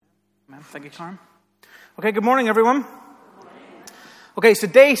Thank you, Karen. Okay, good morning, everyone. Okay, so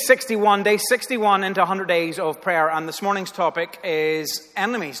day 61 into 100 days of prayer, and this morning's topic is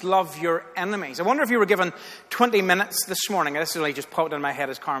enemies. Love your enemies. I wonder if you were given 20 minutes this morning. This really just popped in my head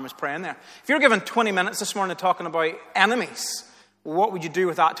as Karen was praying there. If you were given 20 minutes this morning talking about enemies, what would you do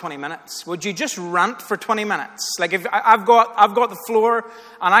with that 20 minutes? Would you just rant for 20 minutes? Like if I've got the floor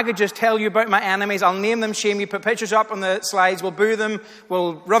and I could just tell you about my enemies, I'll name them, shame you, put pictures up on the slides, we'll boo them,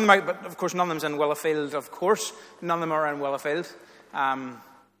 we'll run them out, but of course none of them's in Willowfield, of course. None of them are in Willowfield.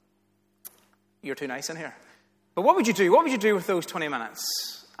 You're too nice in here. But what would you do? What would you do with those 20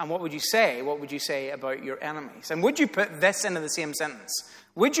 minutes? And what would you say? What would you say about your enemies? And would you put this into the same sentence?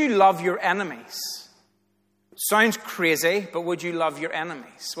 Would you love your enemies? Sounds crazy, but would you love your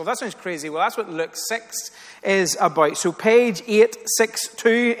enemies? Well, if that sounds crazy, well, that's what Luke 6 is about. So page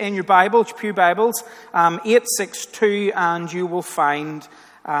 862 in your Bible, Pew Bibles, 862, and you will find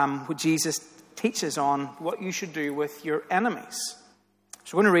what Jesus teaches on what you should do with your enemies.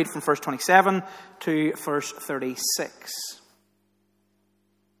 So we're going to read from verse 27 to verse 36.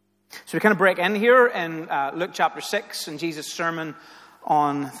 So we kind of break in here in Luke chapter 6 and Jesus' sermon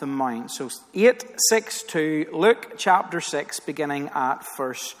on the Mount. So 862, Luke chapter 6, beginning at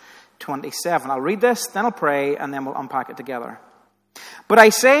verse 27. I'll read this, then I'll pray, and then we'll unpack it together. But I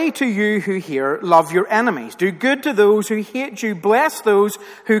say to you who hear, love your enemies. Do good to those who hate you. Bless those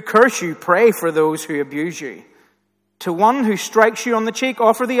who curse you. Pray for those who abuse you. To one who strikes you on the cheek,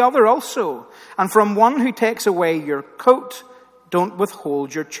 offer the other also. And from one who takes away your coat, don't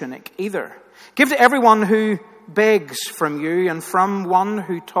withhold your tunic either. Give to everyone who begs from you, and from one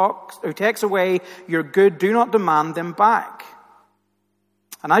who takes away your good, do not demand them back.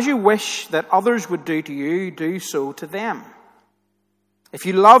 And as you wish that others would do to you, do so to them. If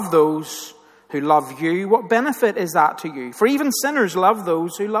you love those who love you, what benefit is that to you? For even sinners love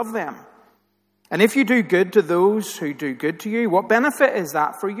those who love them. And if you do good to those who do good to you, what benefit is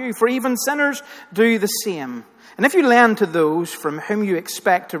that for you? For even sinners do the same. And if you lend to those from whom you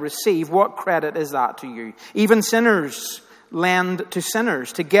expect to receive, what credit is that to you? Even sinners lend to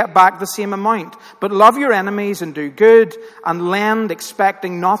sinners to get back the same amount. But love your enemies and do good, and lend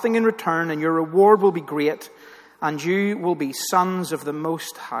expecting nothing in return, and your reward will be great, and you will be sons of the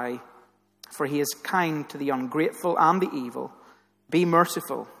Most High. For he is kind to the ungrateful and the evil. Be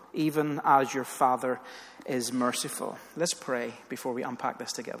merciful, even as your Father is merciful. Let's pray before we unpack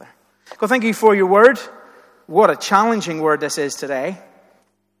this together. God, thank you for your word. What a challenging word this is today.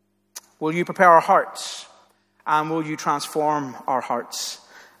 Will you prepare our hearts, and will you transform our hearts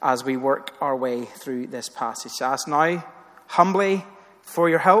as we work our way through this passage? I ask now, humbly, for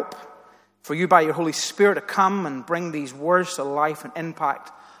your help, for you by your Holy Spirit to come and bring these words to life and impact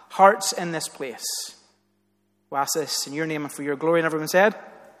hearts in this place. We ask this in your name and for your glory. And everyone said,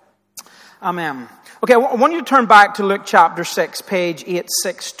 Amen. Okay, I want you to turn back to Luke chapter 6, page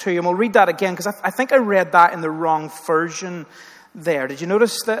 862, and we'll read that again, because I think I read that in the wrong version there. Did you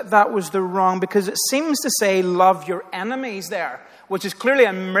notice that was the wrong? Because it seems to say, love your enemies there, which is clearly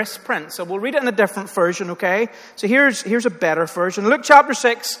a misprint. So we'll read it in a different version, okay? So here's a better version. Luke chapter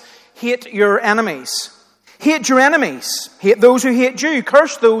 6, hate your enemies. Hate your enemies. Hate those who hate you.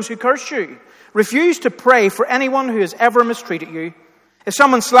 Curse those who curse you. Refuse to pray for anyone who has ever mistreated you. If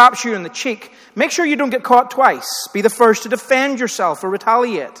someone slaps you in the cheek, make sure you don't get caught twice. Be the first to defend yourself or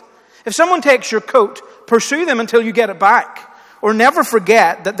retaliate. If someone takes your coat, pursue them until you get it back. Or never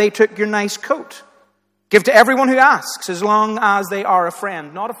forget that they took your nice coat. Give to everyone who asks, as long as they are a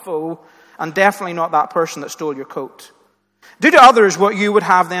friend, not a foe, and definitely not that person that stole your coat. Do to others what you would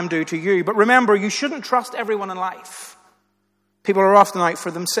have them do to you. But remember, you shouldn't trust everyone in life. People are often out for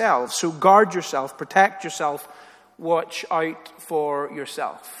themselves. So guard yourself, protect yourself, watch out for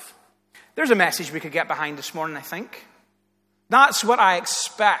yourself. There's a message we could get behind this morning, I think. That's what I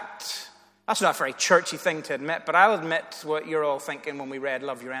expect. That's not a very churchy thing to admit, but I'll admit what you're all thinking when we read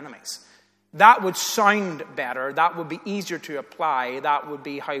Love Your Enemies. That would sound better. That would be easier to apply. That would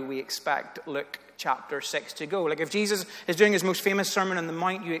be how we expect Luke chapter 6 to go. Like if Jesus is doing his most famous sermon on the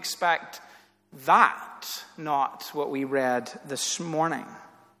Mount, you expect that, not what we read this morning.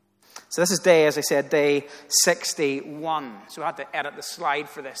 So this is as I said, day 61. So I had to edit the slide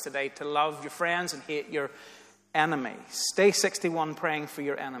for this today, to love your friends and hate your enemies. Day 61, praying for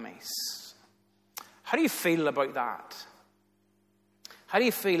your enemies. How do you feel about that? How do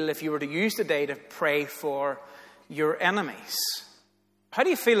you feel if you were to use the day to pray for your enemies? How do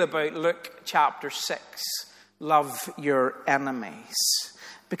you feel about Luke chapter 6, love your enemies?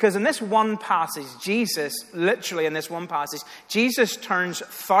 Because in this one passage, literally in this one passage, Jesus turns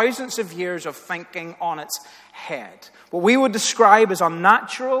thousands of years of thinking on its head. What we would describe as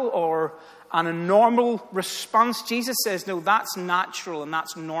unnatural or an abnormal response, Jesus says, no, that's natural and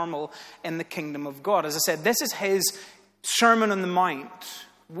that's normal in the kingdom of God. As I said, this is his Sermon on the Mount.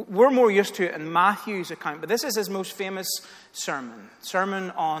 We're more used to it in Matthew's account, but this is his most famous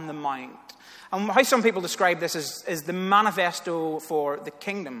Sermon on the Mount. And how some people describe this is the manifesto for the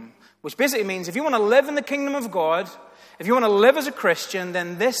kingdom, which basically means if you want to live in the kingdom of God, if you want to live as a Christian,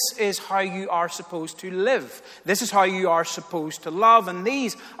 then this is how you are supposed to live. This is how you are supposed to love, and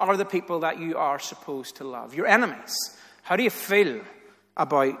these are the people that you are supposed to love. Your enemies. How do you feel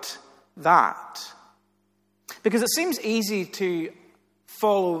about that? Because it seems easy to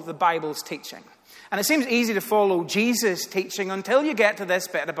follow the Bible's teaching. And it seems easy to follow Jesus' teaching until you get to this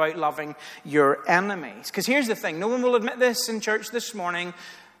bit about loving your enemies. Because here's the thing. No one will admit this in church this morning,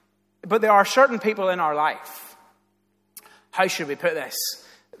 but there are certain people in our life, how should we put this,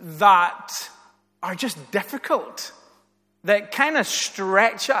 that are just difficult, that kind of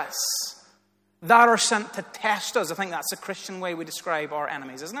stretch us, that are sent to test us. I think that's the Christian way we describe our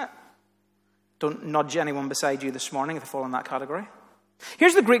enemies, isn't it? Don't nudge anyone beside you this morning if they fall in that category.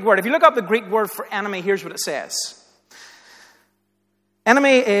 Here's the Greek word. If you look up the Greek word for enemy, here's what it says.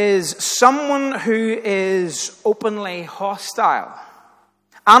 Enemy is someone who is openly hostile,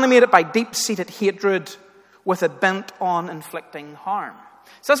 animated by deep-seated hatred with a bent on inflicting harm.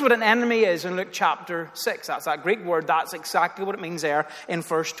 So that's what an enemy is in Luke chapter 6. That's that Greek word. That's exactly what it means there in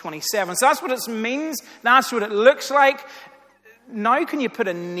verse 27. So that's what it means. That's what it looks like. Now can you put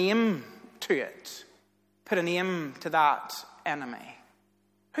a name to it? Put a name to that enemy.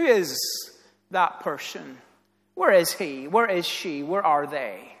 Who is that person? Where is he? Where is she? Where are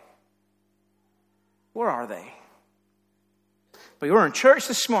they? Where are they? But you were in church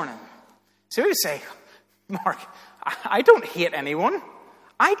this morning. So we would say, Mark, I don't hate anyone.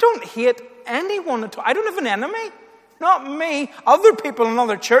 I don't hate anyone at all. I don't have an enemy. Not me. Other people in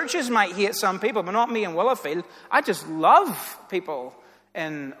other churches might hate some people, but not me in Willowfield. I just love people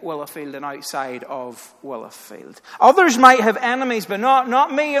in Willowfield and outside of Willowfield. Others might have enemies, but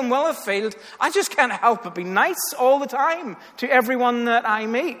not me in Willowfield. I just can't help but be nice all the time to everyone that I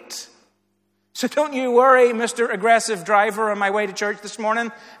meet. So don't you worry, Mr. Aggressive Driver, on my way to church this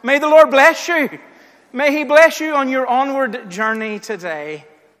morning. May the Lord bless you. May he bless you on your onward journey today.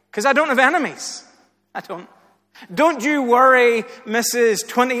 Because I don't have enemies. I don't. Don't you worry, Mrs.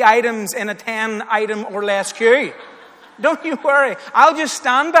 20 items in a 10 item or less queue. Don't you worry. I'll just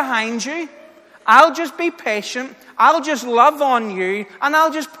stand behind you. I'll just be patient. I'll just love on you. And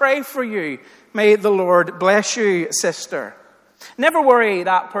I'll just pray for you. May the Lord bless you, sister. Never worry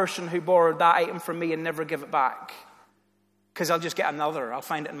that person who borrowed that item from me and never give it back. Because I'll just get another. I'll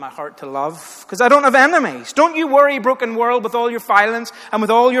find it in my heart to love. Because I don't have enemies. Don't you worry, broken world, with all your violence and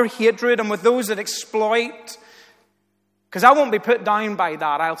with all your hatred and with those that exploit. Because I won't be put down by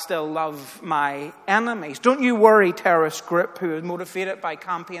that. I'll still love my enemies. Don't you worry, terrorist group who is motivated by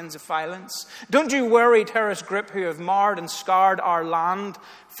campaigns of violence. Don't you worry, terrorist group who have marred and scarred our land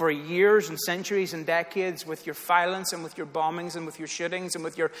for years and centuries and decades with your violence and with your bombings and with your shootings and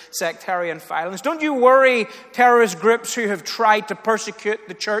with your sectarian violence. Don't you worry, terrorist groups who have tried to persecute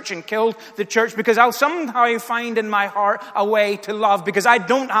the church and killed the church, because I'll somehow find in my heart a way to love, because I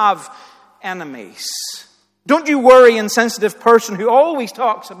don't have enemies. Don't you worry, insensitive person who always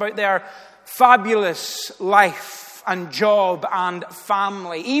talks about their fabulous life and job and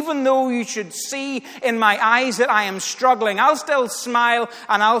family. Even though you should see in my eyes that I am struggling, I'll still smile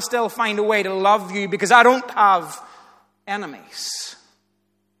and I'll still find a way to love you because I don't have enemies.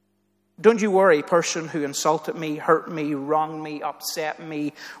 Don't you worry, person who insulted me, hurt me, wronged me, upset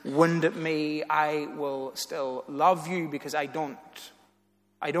me, wounded me. I will still love you because I don't.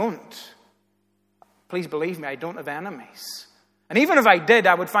 Please believe me, I don't have enemies. And even if I did,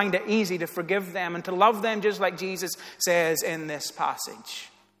 I would find it easy to forgive them and to love them just like Jesus says in this passage.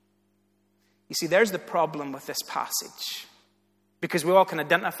 You see, there's the problem with this passage. Because we all can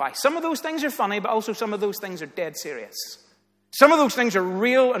identify. Some of those things are funny, but also some of those things are dead serious. Some of those things are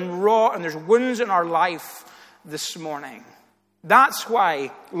real and raw, and there's wounds in our life this morning. That's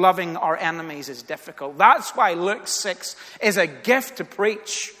why loving our enemies is difficult. That's why Luke 6 is a gift to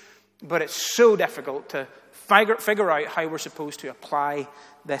preach. But it's so difficult to figure out how we're supposed to apply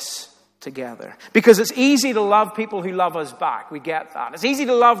this together. Because it's easy to love people who love us back. We get that. It's easy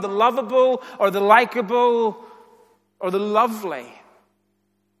to love the lovable or the likable or the lovely.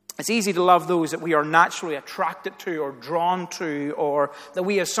 It's easy to love those that we are naturally attracted to or drawn to or that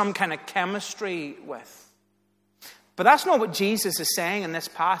we have some kind of chemistry with. But that's not what Jesus is saying in this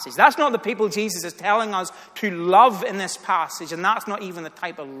passage. That's not the people Jesus is telling us to love in this passage. And that's not even the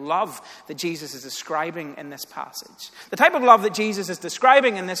type of love that Jesus is describing in this passage. The type of love that Jesus is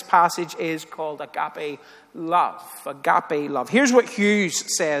describing in this passage is called agape love. Agape love. Here's what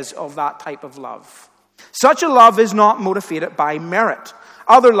Hughes says of that type of love. Such a love is not motivated by merit.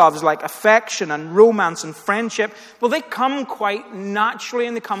 Other loves like affection and romance and friendship, well, they come quite naturally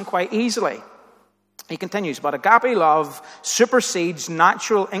and they come quite easily. He continues, but agape love supersedes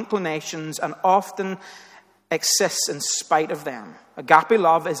natural inclinations and often exists in spite of them. Agape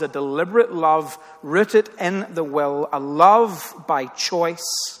love is a deliberate love rooted in the will, a love by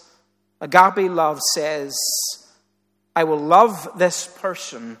choice. Agape love says, I will love this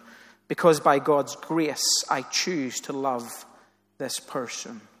person because by God's grace I choose to love this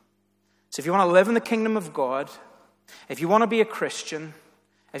person. So if you want to live in the kingdom of God, if you want to be a Christian,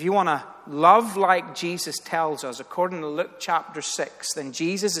 if you want to love like Jesus tells us, according to Luke chapter 6, then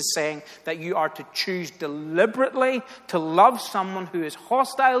Jesus is saying that you are to choose deliberately to love someone who is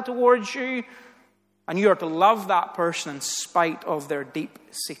hostile towards you, and you are to love that person in spite of their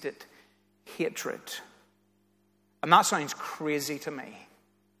deep-seated hatred. And that sounds crazy to me.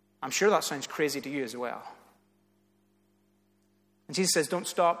 I'm sure that sounds crazy to you as well. And Jesus says, don't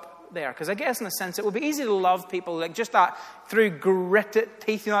stop there, because I guess in a sense it would be easy to love people like just that through gritted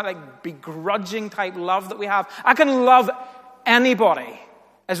teeth, that like begrudging type love that we have. I can love anybody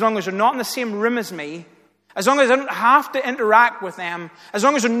as long as they're not in the same room as me, as long as I don't have to interact with them, as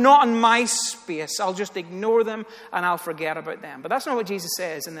long as they're not in my space. I'll just ignore them and I'll forget about them. But that's not what Jesus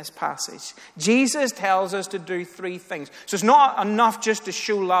says in this passage. Jesus tells us to do three things. So it's not enough just to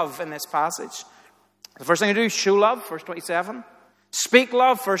show love in this passage. The first thing to do is show love, verse 27. Speak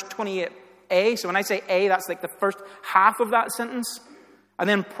love, verse 28a. So when I say A, that's like the first half of that sentence. And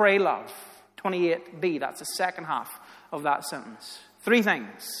then pray love, 28b. That's the second half of that sentence. Three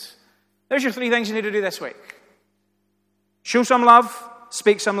things. There's your three things you need to do this week. Show some love,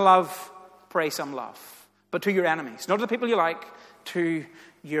 speak some love, pray some love. But to your enemies. Not to the people you like, to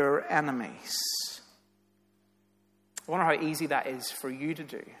your enemies. I wonder how easy that is for you to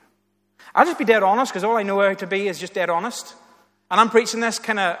do. I'll just be dead honest, because all I know how to be is just dead honest. And I'm preaching this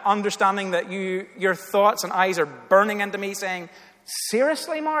kind of understanding that your thoughts and eyes are burning into me saying,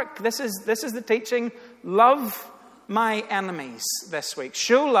 seriously, Mark, this is the teaching. Love my enemies this week.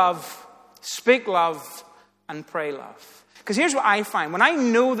 Show love, speak love, and pray love. Because here's what I find. When I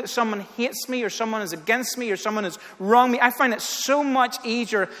know that someone hates me or someone is against me or someone has wronged me, I find it so much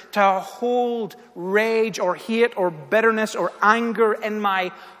easier to hold rage or hate or bitterness or anger in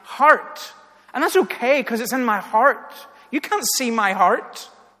my heart. And that's okay because it's in my heart. You can't see my heart.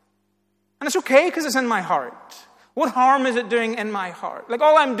 And it's okay because it's in my heart. What harm is it doing in my heart? Like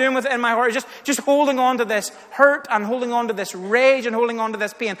all I'm doing with it in my heart is just holding on to this hurt and holding on to this rage and holding on to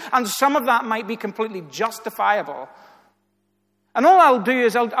this pain. And some of that might be completely justifiable. And all I'll do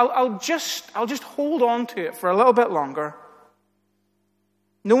is I'll just hold on to it for a little bit longer.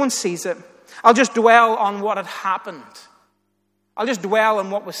 No one sees it. I'll just dwell on what had happened. I'll just dwell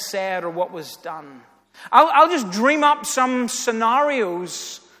on what was said or what was done. I'll just dream up some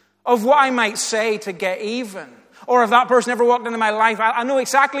scenarios of what I might say to get even. Or if that person ever walked into my life, I know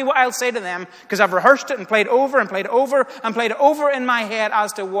exactly what I'll say to them because I've rehearsed it and played over and played over and played over in my head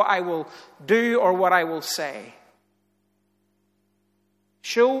as to what I will do or what I will say.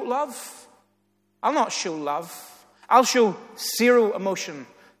 Show love? I'll not show love. I'll show zero emotion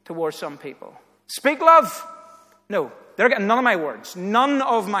towards some people. Speak love? No. They're getting none of my words. None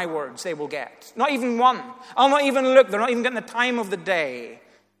of my words they will get. Not even one. I'll not even look. They're not even getting the time of the day.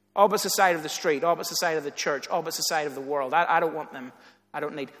 Opposite side of the street. Opposite side of the church. Opposite side of the world. I don't want them. I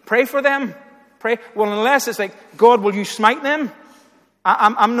don't need. Pray for them. Pray. Well, unless it's like, God, will you smite them?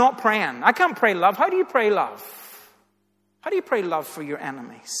 I'm not praying. I can't pray love. How do you pray love? How do you pray love for your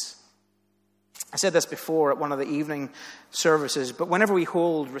enemies? I said this before at one of the evening services, but whenever we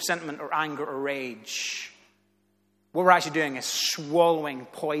hold resentment or anger or rage, what we're actually doing is swallowing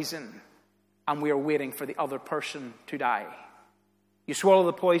poison, and we are waiting for the other person to die. You swallow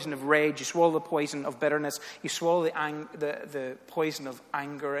the poison of rage, you swallow the poison of bitterness, you swallow the poison of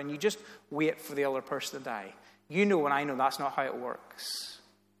anger, and you just wait for the other person to die. You know and I know that's not how it works.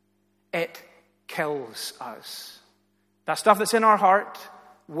 It kills us. That stuff that's in our heart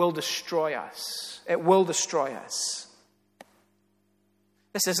will destroy us. It will destroy us.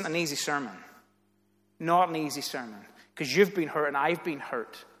 This isn't an easy sermon. Not an easy sermon. Because you've been hurt and I've been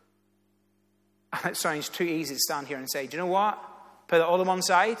hurt. And it sounds too easy to stand here and say, do you know what? Put it all on one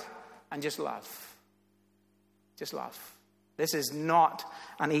side and just love. Just love. This is not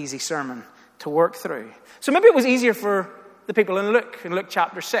an easy sermon to work through. So maybe it was easier for the people in Luke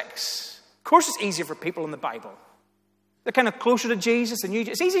chapter 6. Of course it's easier for people in the Bible. They're kind of closer to Jesus than you.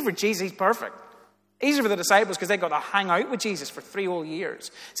 It's easy for Jesus, he's perfect. Easier for the disciples because they got to hang out with Jesus for 3 whole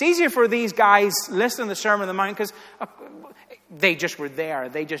years. It's easier for these guys listening to the Sermon on the Mount because they just were there.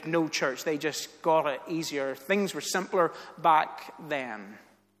 They just know church. They just got it easier. Things were simpler back then.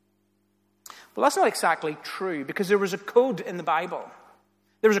 Well, that's not exactly true because there was a code in the Bible.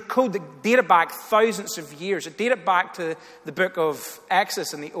 There was a code that dated back thousands of years. It dated back to the book of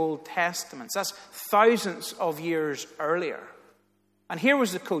Exodus in the Old Testament. That's thousands of years earlier. And here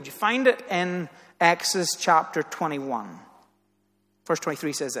was the code. You find it in Exodus chapter 21. Verse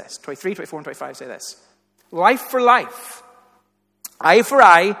 23 says this. 23, 24, and 25 say this. Life for life. Eye for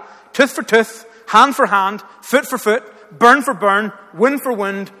eye. Tooth for tooth. Hand for hand. Foot for foot. Burn for burn. Wound for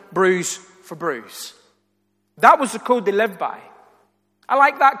wound. Bruise for bruise. That was the code they lived by. I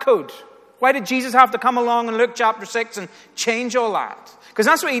like that code. Why did Jesus have to come along in Luke chapter 6 and change all that? Because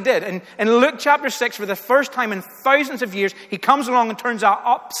that's what he did. In Luke chapter 6, for the first time in thousands of years, he comes along and turns that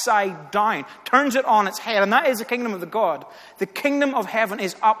upside down. Turns it on its head. And that is the kingdom of the God. The kingdom of heaven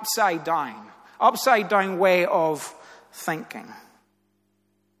is upside down. Upside down way of thinking.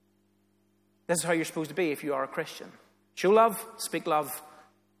 This is how you're supposed to be if you are a Christian. Show love, speak love,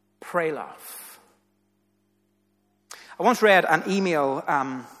 pray love. I once read an email,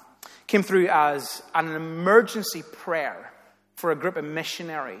 came through as an emergency prayer for a group of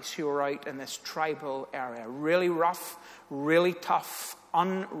missionaries who were out in this tribal area. Really rough, really tough,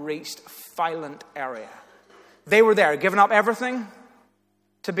 unreached, violent area. They were there, giving up everything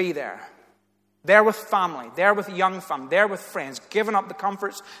to be there. There with family, there with young family, there with friends, giving up the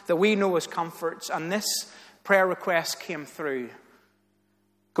comforts that we know as comforts. And this prayer request came through.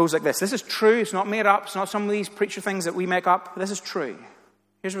 Goes like this. This is true. It's not made up. It's not some of these preacher things that we make up. This is true.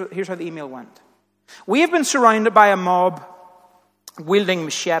 Here's how the email went. We have been surrounded by a mob wielding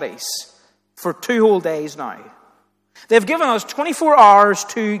machetes for 2 whole days now. They've given us 24 hours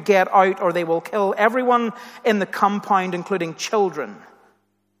to get out or they will kill everyone in the compound, including children.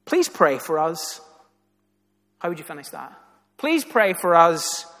 Please pray for us. How would you finish that? Please pray for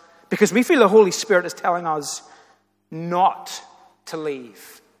us because we feel the Holy Spirit is telling us not to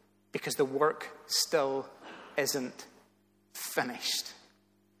leave. Because the work still isn't finished.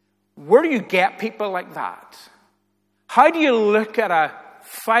 Where do you get people like that? How do you look at a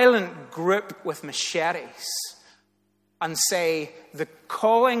violent group with machetes and say, the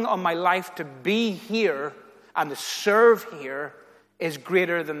calling on my life to be here and to serve here is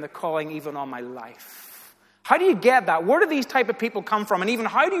greater than the calling even on my life? How do you get that? Where do these type of people come from? And even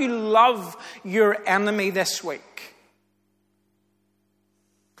how do you love your enemy this week?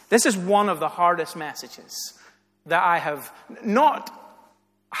 This is one of the hardest messages that I have not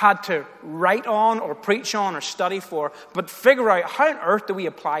had to write on or preach on or study for, but figure out how on earth do we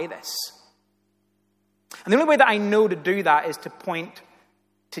apply this? And the only way that I know to do that is to point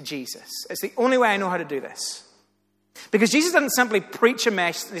to Jesus. It's the only way I know how to do this. Because Jesus didn't simply preach a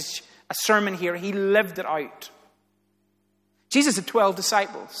message, a sermon here, he lived it out. Jesus had 12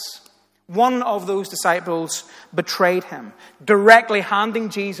 disciples. One of those disciples betrayed him, directly handing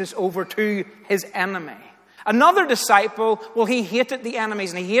Jesus over to his enemy. Another disciple, well, he hated the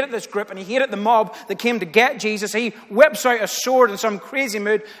enemies and he hated this group and he hated the mob that came to get Jesus. He whips out a sword in some crazy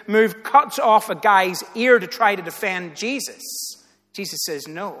move, cuts off a guy's ear to try to defend Jesus. Jesus says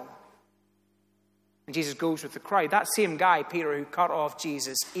no. And Jesus goes with the crowd. That same guy, Peter, who cut off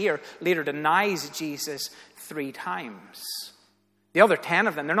Jesus' ear, later denies Jesus 3 times. The other 10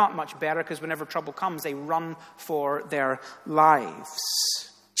 of them, they're not much better because whenever trouble comes, they run for their lives.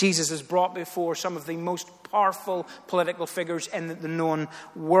 Jesus is brought before some of the most powerful political figures in the known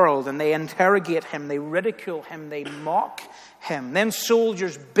world, and they interrogate him, they ridicule him, they mock him. Then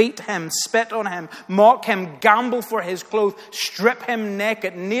soldiers beat him, spit on him, mock him, gamble for his clothes, strip him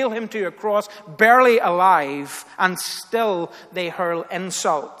naked, nail him to a cross, barely alive, and still they hurl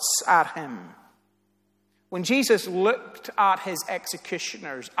insults at him. When Jesus looked at his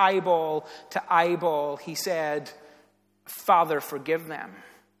executioners, eyeball to eyeball, he said, Father, forgive them.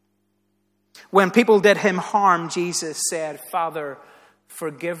 When people did him harm, Jesus said, Father,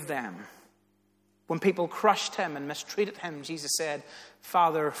 forgive them. When people crushed him and mistreated him, Jesus said,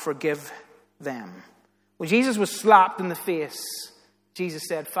 Father, forgive them. When Jesus was slapped in the face, Jesus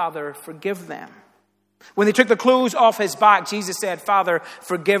said, Father, forgive them. When they took the clothes off his back, Jesus said, Father,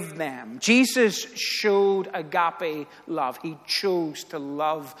 forgive them. Jesus showed agape love. He chose to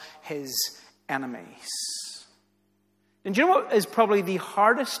love his enemies. And do you know what is probably the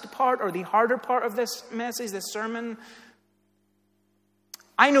hardest part or the harder part of this message, this sermon?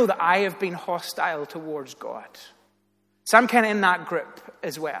 I know that I have been hostile towards God. So I'm kind of in that group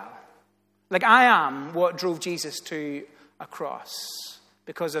as well. Like I am what drove Jesus to a cross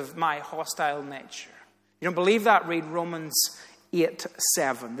because of my hostile nature. You don't believe that? Read Romans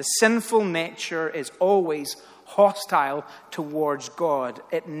 8:7. The sinful nature is always hostile towards God.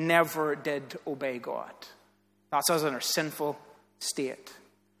 It never did obey God. That's us in our sinful state.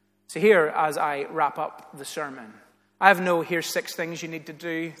 So here, as I wrap up the sermon, I have here's 6 things you need to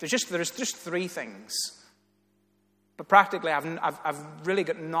do. There's just 3 things. But practically, I've really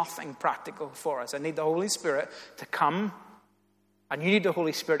got nothing practical for us. I need the Holy Spirit to come. And you need the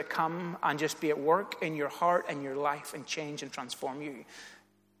Holy Spirit to come and just be at work in your heart and your life and change and transform you.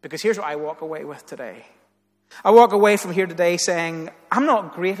 Because here's what I walk away with today. I walk away from here today saying, I'm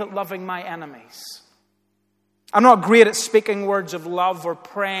not great at loving my enemies. I'm not great at speaking words of love or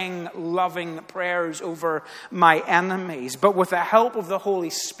praying loving prayers over my enemies. But with the help of the Holy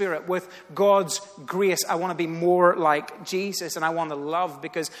Spirit, with God's grace, I want to be more like Jesus and I want to love,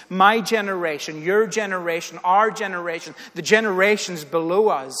 because my generation, your generation, our generation, the generations below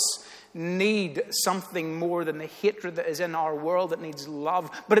us need something more than the hatred that is in our world. It needs love.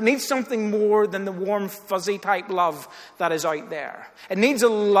 But it needs something more than the warm, fuzzy type love that is out there. It needs a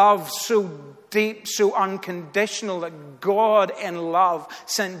love so deep, so unconditional that God in love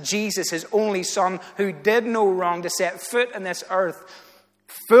sent Jesus, his only Son, who did no wrong, to set foot in this earth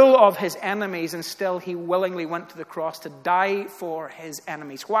full of his enemies, and still he willingly went to the cross to die for his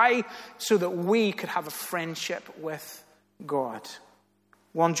enemies. Why? So that we could have a friendship with God.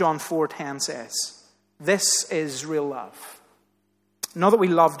 1 John 4:10 says, this is real love. Not that we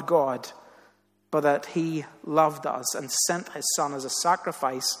loved God, but that he loved us and sent his Son as a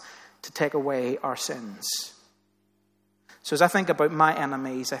sacrifice to take away our sins. So as I think about my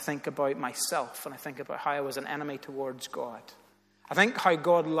enemies, I think about myself, and I think about how I was an enemy towards God. I think how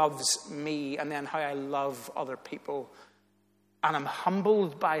God loves me, and then how I love other people. And I'm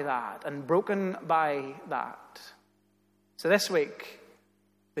humbled by that and broken by that. So this week,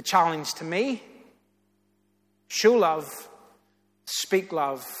 the challenge to me: show love, speak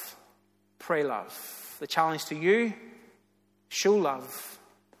love, pray love. The challenge to you: show love,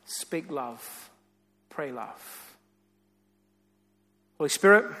 speak love, pray love. Holy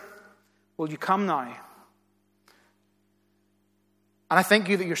Spirit, will you come now? And I thank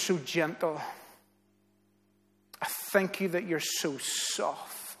you that you're so gentle. I thank you that you're so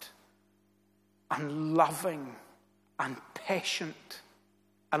soft and loving and patient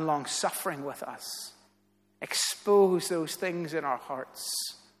and long-suffering with us. Expose those things in our hearts.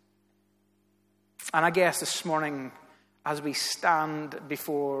 And I guess this morning, as we stand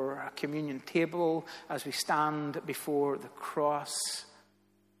before a communion table, as we stand before the cross,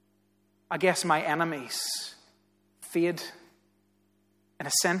 I guess my enemies fade in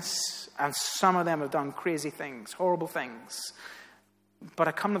a sense, and some of them have done crazy things, horrible things. But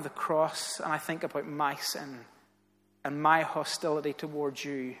I come to the cross and I think about my sin and my hostility towards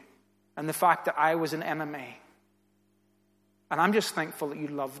you, and the fact that I was an enemy. And I'm just thankful that you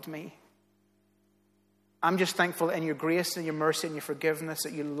loved me. I'm just thankful in your grace and your mercy and your forgiveness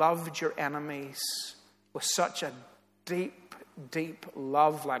that you loved your enemies with such a deep, deep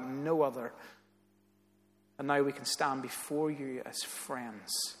love like no other. And now we can stand before you as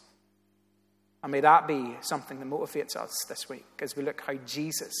friends. And may that be something that motivates us this week as we look how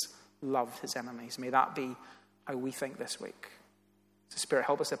Jesus loved his enemies. May that be how we think this week. So Spirit,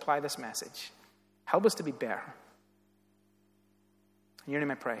 help us to apply this message. Help us to be better. In your name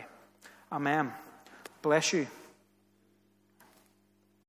I pray. Amen. Bless you.